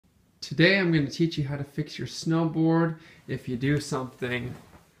Today I'm going to teach you how to fix your snowboard if you do something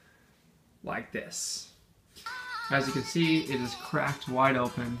like this. As you can see, it is cracked wide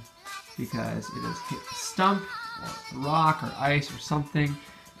open because it has hit a stump or a rock or ice or something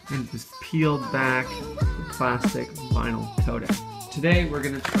and it is peeled back the plastic vinyl coating. Today we're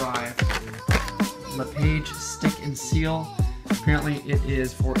going to try LePage Stick and Seal. Apparently it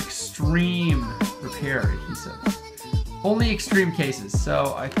is for extreme repair adhesive. Only extreme cases,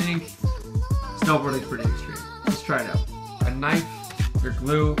 so I think snowboarding is pretty extreme. Let's try it out. A knife, your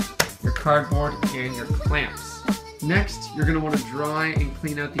glue, your cardboard, and your clamps. Next, you're going to want to dry and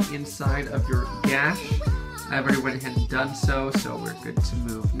clean out the inside of your gash. I've already went ahead and done so we're good to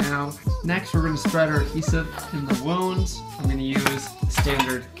move now. Next, we're going to spread our adhesive in the wounds. I'm going to use the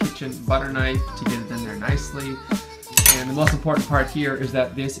standard kitchen butter knife to get it in there nicely. And the most important part here is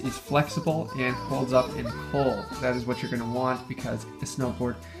that this is flexible and holds up in cold. That is what you're going to want because the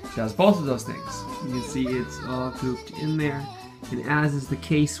snowboard does both of those things. You can see it's all cooped in there. And as is the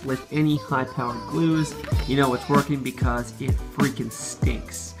case with any high-powered glues, you know it's working because it freaking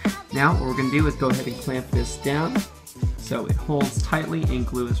stinks. Now what we're going to do is go ahead and clamp this down so it holds tightly and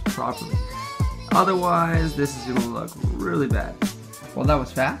glues properly. Otherwise, this is going to look really bad. Well, that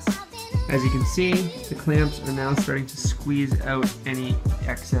was fast. As you can see, the clamps are now starting to squeeze out any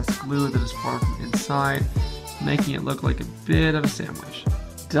excess glue that is formed from inside, making it look like a bit of a sandwich.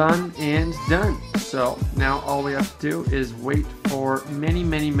 Done and done. So now all we have to do is wait for many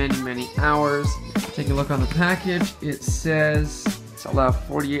hours. Take a look on the package. It says it's allowed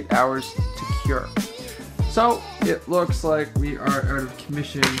 48 hours to cure. So it looks like we are out of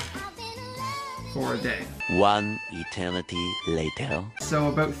commission for a day. One eternity later. So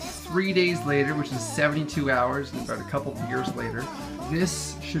about 3 days later, which is 72 hours and about a couple of years later,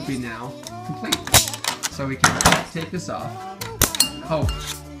 this should be now complete. So we can take this off, hope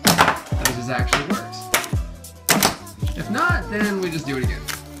that this actually works. If not, then we just do it again.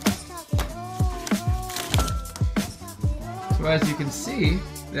 So as you can see,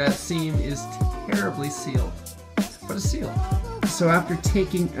 that seam is terribly sealed, but it's sealed. So after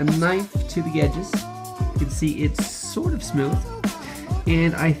taking a knife to the edges, you can see it's sort of smooth,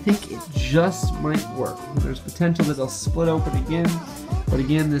 and I think it just might work. There's potential that it'll split open again, but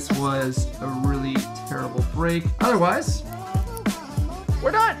again, this was a really terrible break. Otherwise,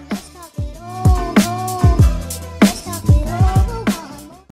 we're done!